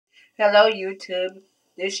Hello, YouTube.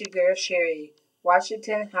 This your girl, Sherry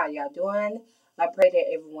Washington. How y'all doing? I pray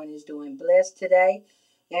that everyone is doing blessed today.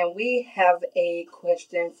 And we have a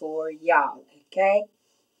question for y'all, okay?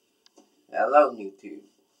 Hello, YouTube.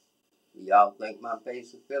 Y'all think my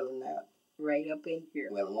face is filling out? Right up in here.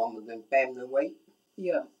 When a woman's in family weight?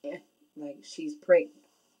 Yeah, like she's pregnant.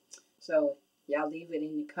 So, y'all leave it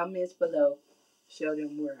in the comments below. Show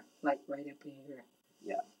them where, like right up in here.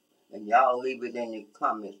 Yeah. And y'all leave it in the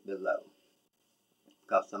comments below.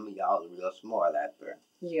 Because some of y'all are real smart out there.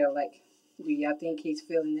 Yeah, like, do y'all think he's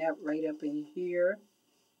filling that right up in here?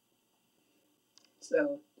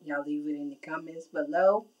 So, y'all leave it in the comments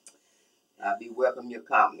below. I'll be welcome your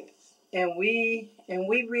comments. And we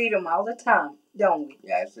read them all the time, don't we?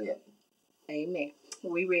 Yeah, that's it. Amen.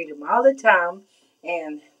 We read them all the time.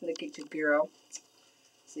 And look at your girl.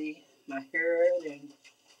 See, my hair and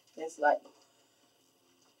it's like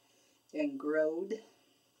and growed.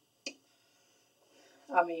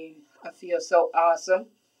 I mean, I feel so awesome.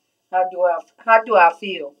 How do I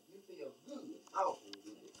feel? You feel good. Awesome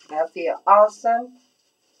good. I feel awesome.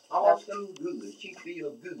 Awesome good. She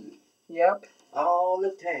feel good. Yep. All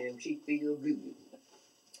the time she feel good.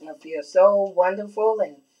 I feel so wonderful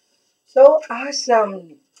and so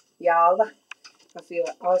awesome, y'all. I feel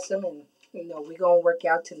awesome, and we're gonna work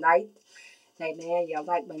out tonight. Hey man, y'all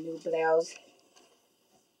like my new blouse?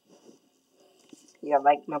 Y'all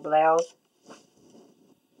like my blouse?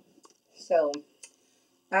 So,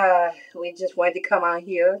 we just wanted to come on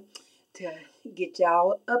here to get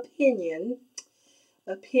y'all opinion.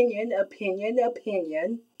 Amen.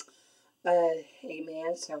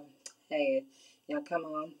 So, hey, y'all come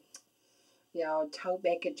on. Y'all talk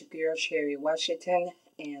back at your girl, Sherry Washington.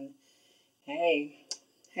 And, hey.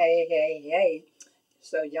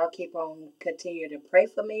 So, y'all keep on continue to pray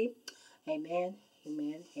for me. Amen.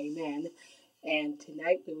 And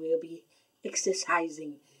tonight we will be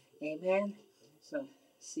exercising. Amen. So,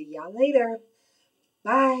 see y'all later.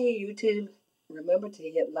 Bye, YouTube. Remember to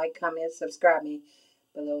hit like, comment, subscribe me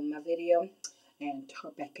below my video. And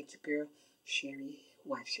talk back at your girl, Sherry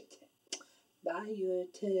Washington. Bye,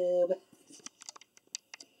 YouTube.